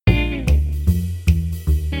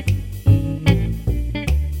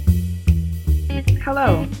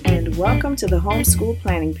Hello, and welcome to the Homeschool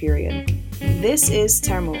Planning Period. This is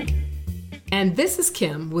Tamu. And this is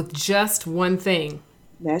Kim with just one thing.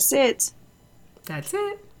 That's it. That's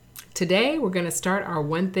it. Today, we're going to start our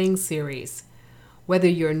One Thing series. Whether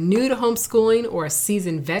you're new to homeschooling or a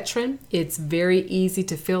seasoned veteran, it's very easy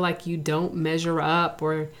to feel like you don't measure up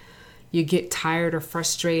or you get tired or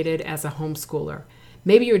frustrated as a homeschooler.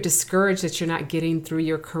 Maybe you're discouraged that you're not getting through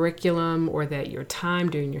your curriculum or that your time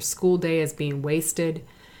during your school day is being wasted.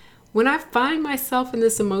 When I find myself in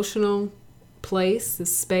this emotional place,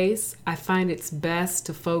 this space, I find it's best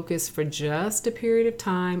to focus for just a period of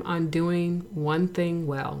time on doing one thing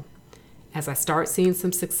well. As I start seeing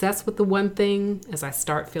some success with the one thing, as I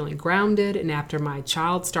start feeling grounded, and after my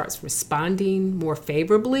child starts responding more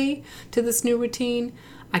favorably to this new routine,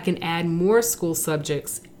 I can add more school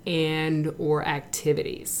subjects and or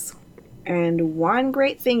activities. And one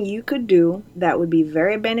great thing you could do that would be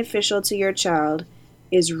very beneficial to your child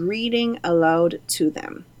is reading aloud to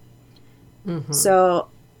them. So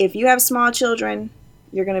if you have small children,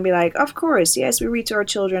 you're going to be like, of course, yes, we read to our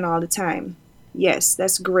children all the time. Yes,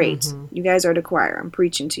 that's great. You guys are the choir. I'm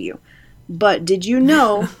preaching to you. But did you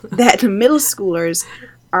know that the middle schoolers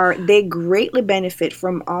they greatly benefit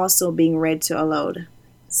from also being read to aloud?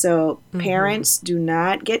 So parents, do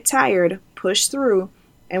not get tired, push through,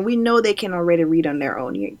 and we know they can already read on their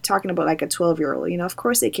own. You're talking about like a 12-year-old, of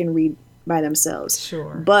course they can read by themselves.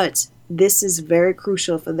 Sure. But this is very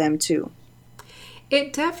crucial for them too.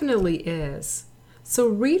 It definitely is. So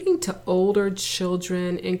reading to older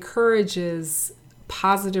children encourages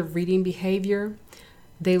positive reading behavior.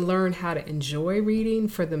 They learn how to enjoy reading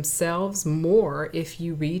for themselves more if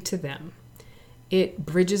you read to them. It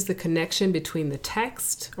bridges the connection between the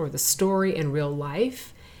text or the story and real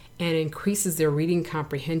life and increases their reading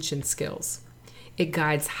comprehension skills. It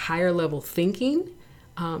guides higher level thinking.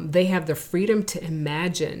 They have the freedom to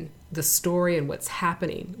imagine the story and what's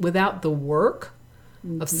happening without the work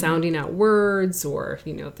of sounding out words, or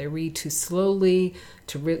if they read too slowly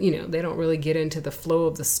they don't really get into the flow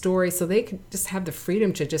of the story, so they can just have the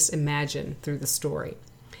freedom to just imagine through the story.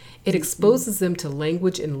 It exposes them to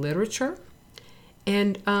language and literature.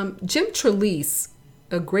 And Jim Trelease,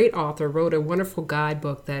 a great author, wrote a wonderful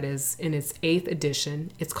guidebook that is in its 8th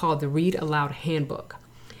edition. It's called the Read Aloud Handbook,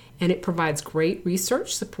 and it provides great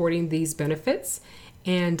research supporting these benefits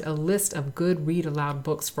and a list of good read aloud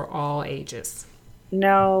books for all ages.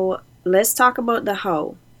 Now, let's talk about the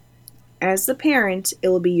how. As the parent, it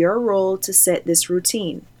will be your role to set this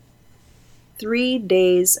routine. 3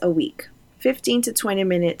 days a week, 15 to 20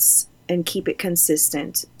 minutes, and keep it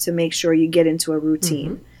consistent to make sure you get into a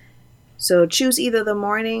routine. So choose either the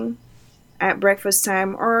morning, at breakfast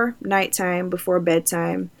time, or nighttime before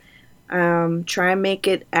bedtime. Try and make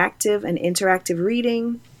it active and interactive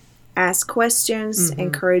reading. Ask questions.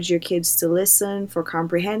 Encourage your kids to listen for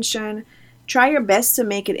comprehension. Try your best to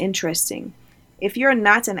make it interesting. If you're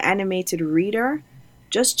not an animated reader,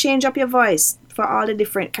 just change up your voice for all the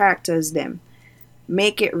different characters then.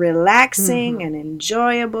 Make it relaxing and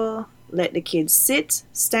enjoyable. Let the kids sit,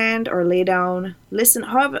 stand, or lay down. Listen,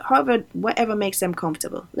 whatever makes them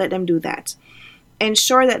comfortable. Let them do that.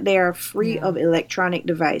 Ensure that they are free of electronic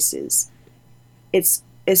devices. It's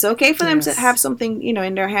okay for them to have something,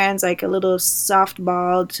 in their hands, like a little soft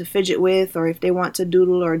ball to fidget with, or if they want to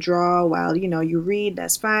doodle or draw while, you read,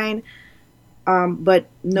 that's fine. But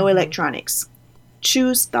no electronics.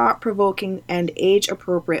 Choose thought-provoking and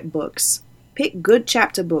age-appropriate books. Pick good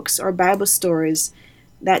chapter books or Bible stories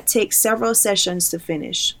that take several sessions to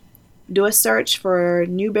finish. Do a search for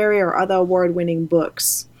Newbery or other award-winning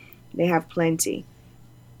books. They have plenty.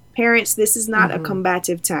 Parents, this is not a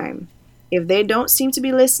combative time. If they don't seem to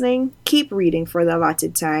be listening, keep reading for the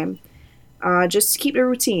allotted time. Just keep the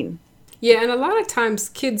routine. Yeah, and a lot of times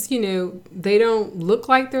kids, they don't look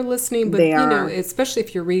like they're listening, but, they are. Especially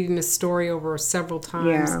if you're reading a story over several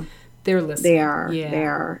times, they're listening. They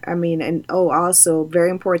are. I mean, and also very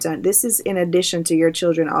important, this is in addition to your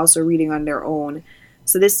children also reading on their own.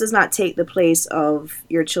 So this does not take the place of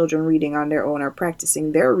your children reading on their own or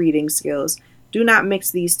practicing their reading skills. Do not mix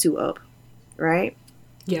these two up, right?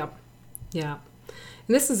 Yeah. And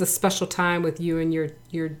this is a special time with you and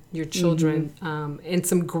your children, and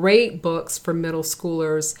some great books for middle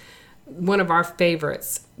schoolers. One of our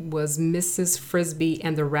favorites was Mrs. Frisbee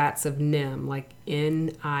and the Rats of Nim, like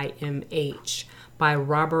Nimh, by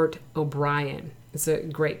Robert O'Brien. It's a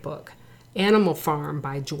great book. Animal Farm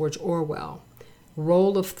by George Orwell.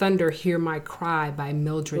 Roll of Thunder, Hear My Cry by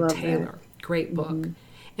Mildred Taylor. Great book.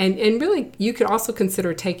 And really, you could also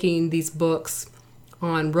consider taking these books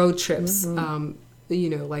on road trips,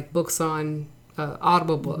 like books on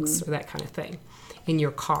Audible books or that kind of thing. in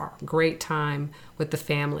your car. Great time with the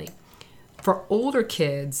family. For older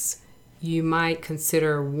kids, you might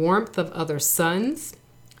consider Warmth of Other Suns.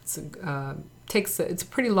 It's a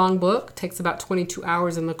pretty long book. Takes about 22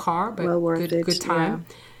 hours in the car, but good time.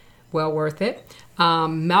 Yeah. Well worth it.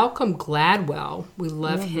 Malcolm Gladwell, we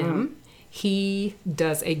love him. He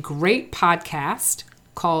does a great podcast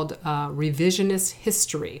called Revisionist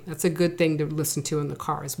History. That's a good thing to listen to in the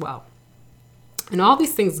car as well. And all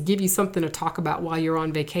these things give you something to talk about while you're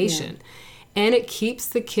on vacation. Yeah. And it keeps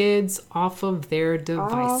the kids off of their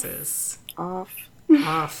devices. Off.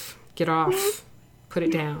 Get off. Put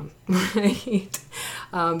it down. Right?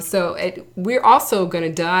 We're also going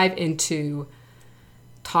to dive into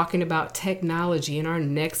talking about technology in our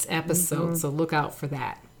next episode. So look out for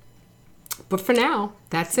that. But for now,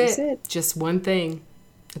 that's it. Just one thing.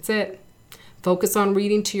 That's it. Focus on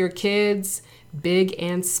reading to your kids, big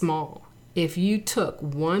and small. If you took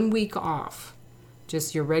 1 week off,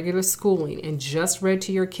 just your regular schooling, and just read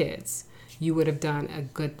to your kids, you would have done a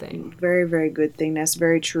good thing. Very, very good thing. That's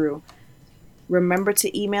very true. Remember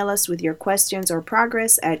to email us with your questions or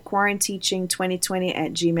progress at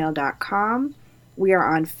quaranteaching2020@gmail.com. We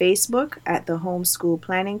are on Facebook at the Homeschool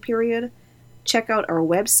Planning Period. Check out our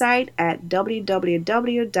website at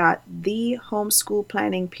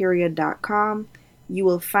www.thehomeschoolplanningperiod.com. You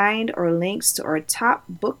will find our links to our top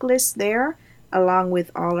book list there, along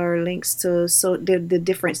with all our links to the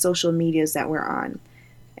different social medias that we're on.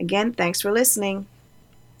 Again, thanks for listening.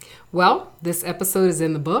 Well, this episode is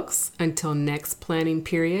in the books. Until next planning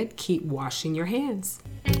period, keep washing your hands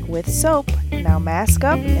with soap. Now mask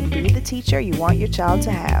up and be the teacher you want your child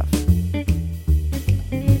to have.